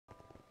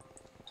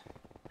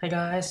Hey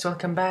guys,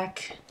 welcome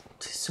back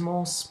to some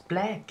more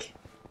Splegg.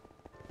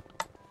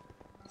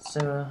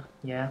 So,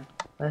 yeah,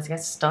 let's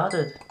get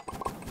started.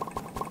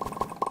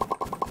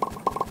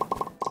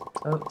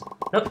 Oh,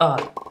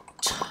 no,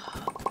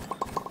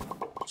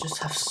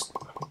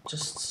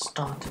 just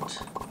started.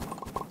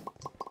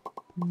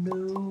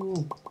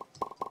 No,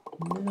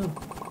 no.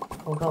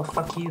 Oh god,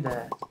 fuck you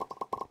there.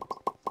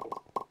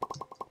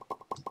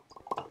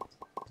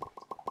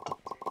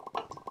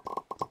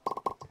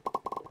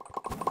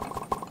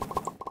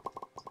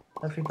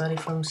 Everybody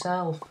for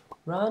himself,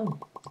 run.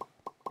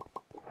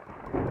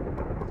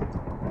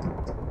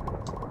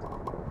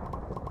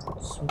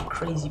 Some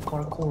crazy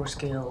parkour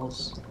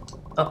skills.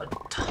 Oh,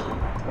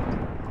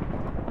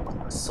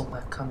 I saw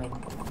that coming.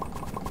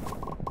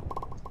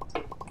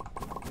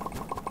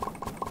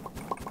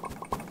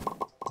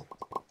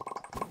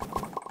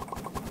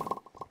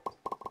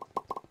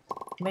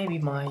 Maybe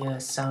my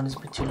sound is a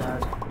bit too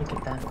loud. Look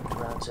at that when the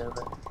round's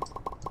over.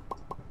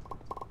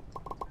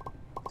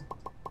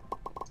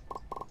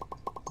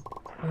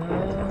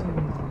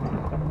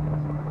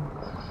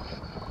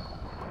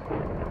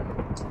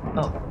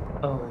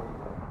 Oh,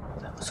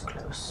 that was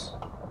close.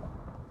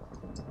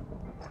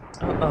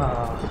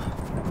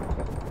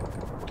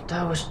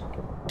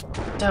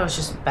 That was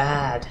just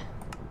bad.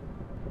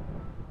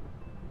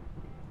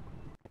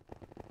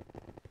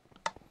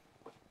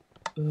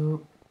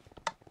 Ooh.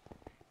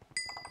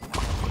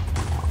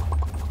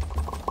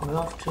 We're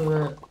off to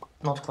a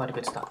not quite a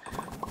good start.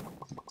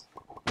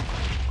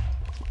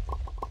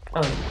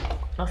 Oh,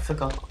 I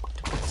forgot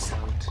to put the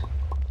sound.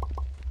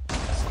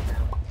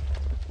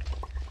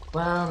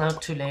 Well,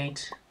 not too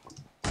late.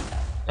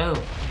 Oh,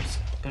 I'm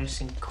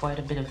experiencing quite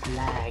a bit of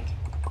lag.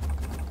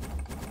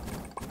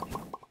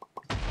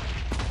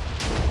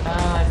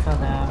 Ah, I fell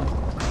down.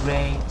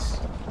 Great.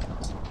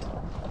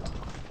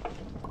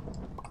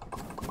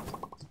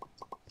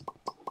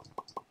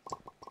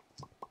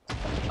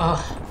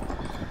 Oh,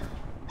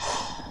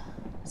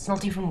 it's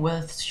not even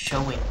worth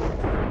showing.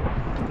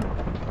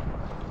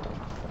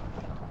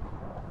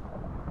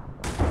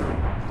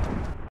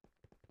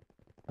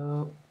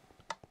 Oh.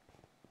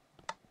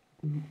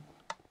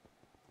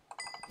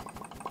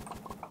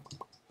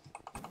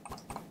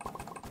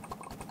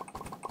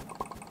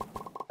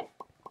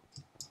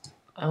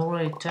 I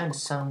already turned the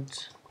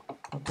sound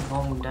of the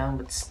volume down,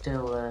 but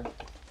still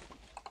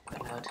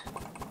quite loud.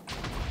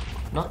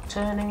 Not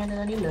turning it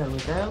any lower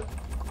though.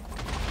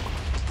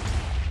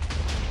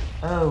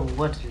 Oh,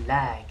 what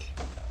lag.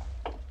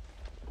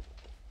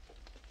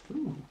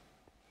 Ooh,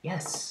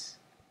 yes.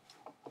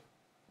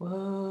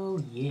 Whoa,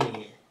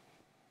 yeah.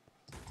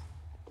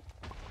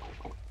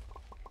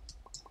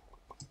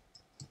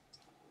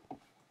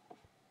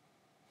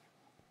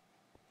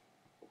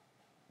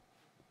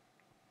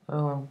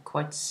 Oh, I'm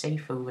quite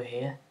safe over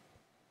here.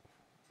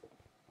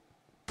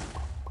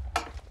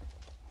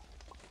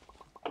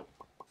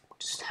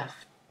 Just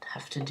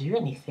have to do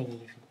anything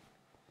even.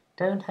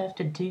 Don't have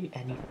to do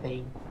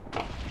anything.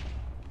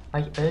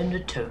 I earned a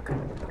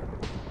token.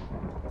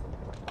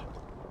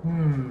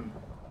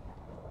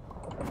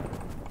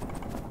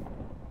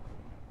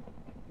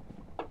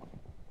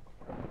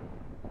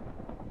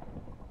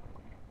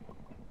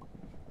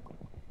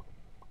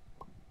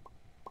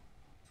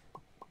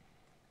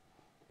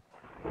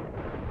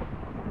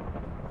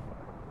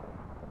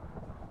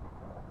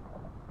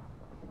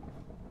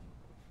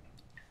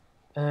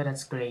 Oh,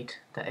 that's great.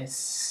 That is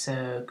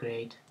so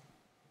great.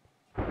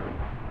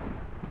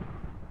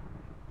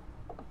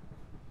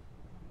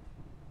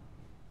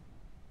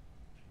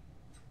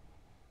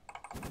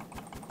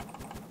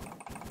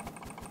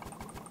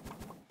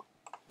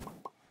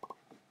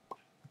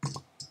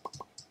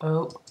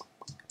 Oh,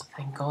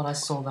 thank God I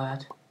saw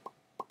that.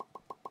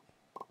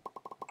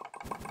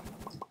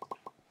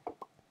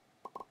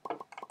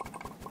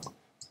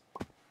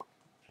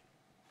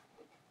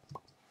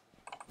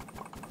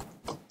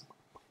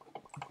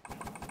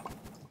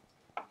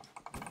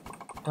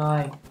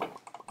 Die.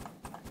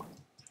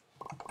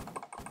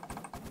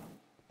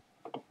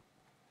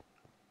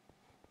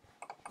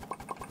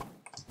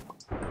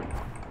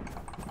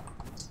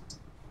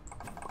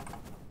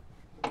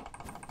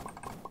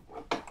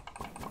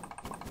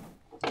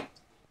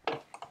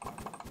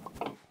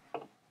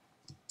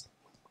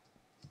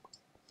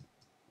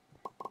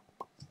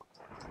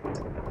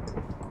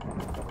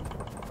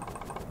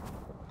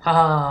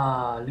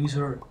 Haha,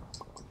 loser.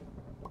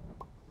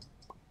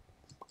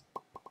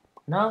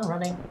 Now I'm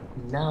running.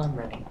 Now I'm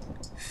running.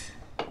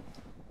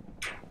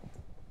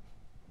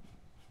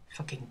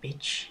 Fucking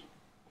bitch.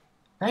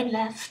 9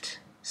 left.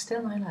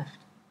 Still 9 left.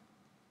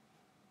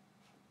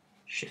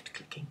 Shift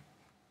clicking.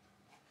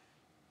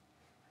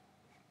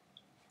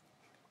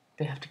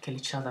 They have to kill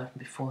each other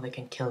before they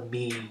can kill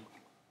me.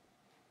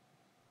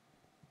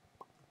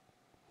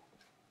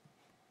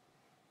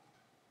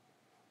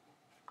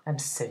 I'm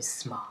so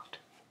smart.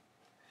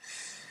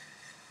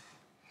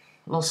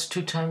 Lost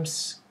 2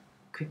 times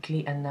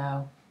quickly and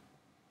now.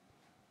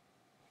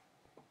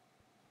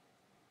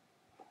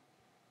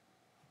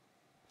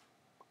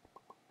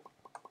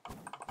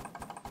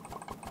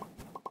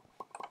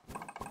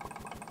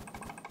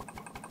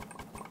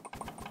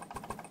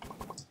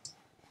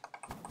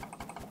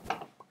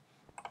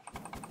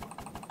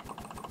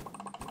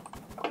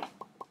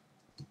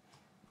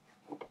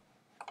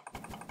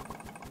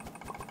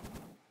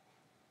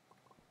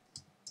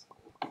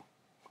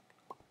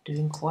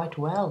 Doing quite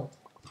well.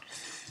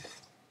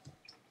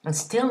 And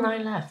still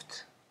 9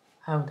 left.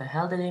 How the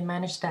hell did they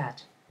manage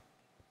that?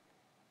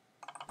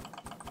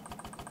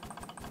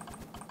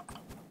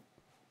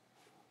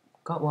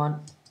 Got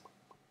one.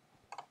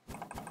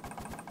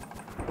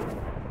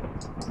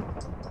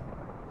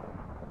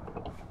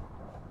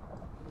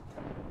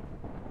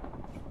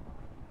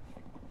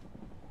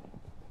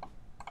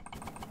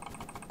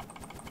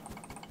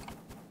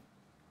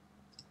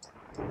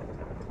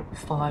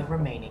 Five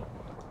remaining.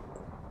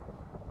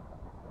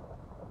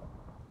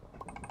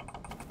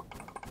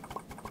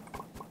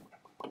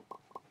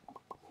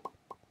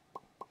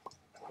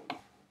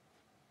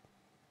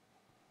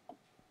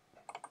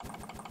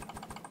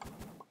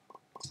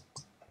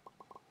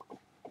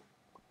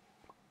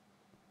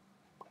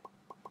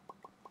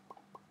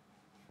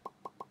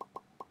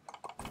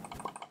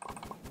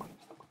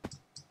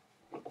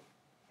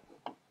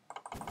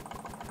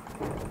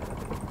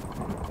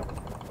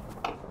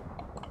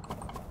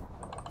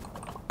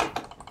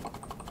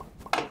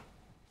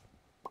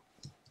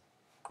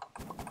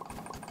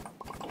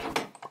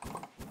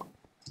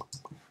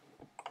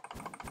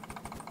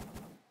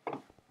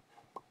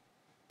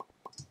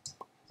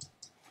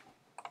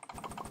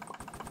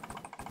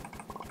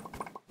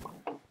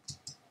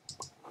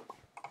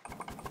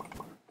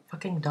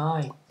 Fucking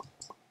die.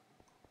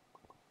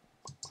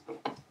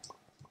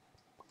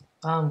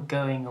 I'm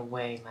going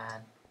away,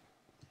 man.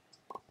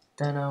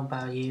 Don't know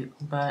about you,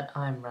 but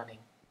I'm running.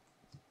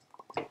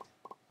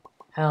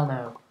 Hell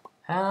no.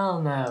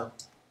 Hell no.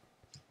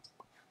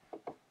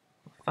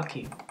 Fuck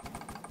you.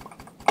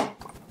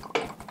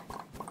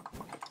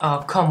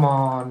 Oh, come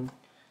on.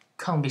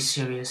 Can't be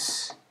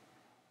serious.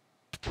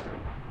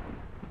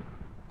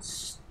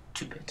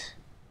 Stupid.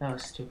 That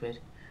was stupid.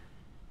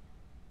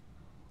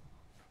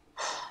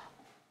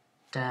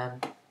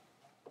 Damn.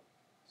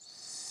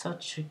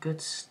 Such a good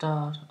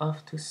start.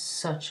 Off to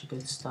such a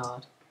good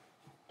start.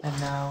 And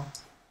now...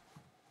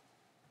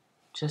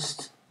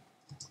 just...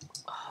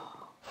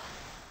 oh.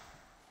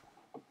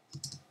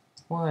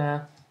 Well,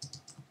 yeah.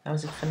 That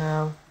was it for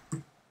now.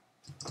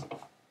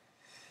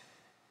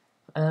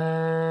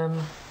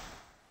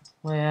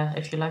 Well, yeah,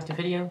 if you liked the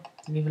video,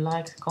 leave a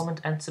like,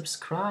 comment, and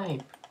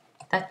subscribe.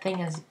 That thing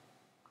has...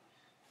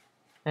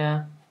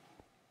 yeah.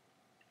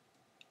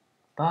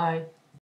 Bye.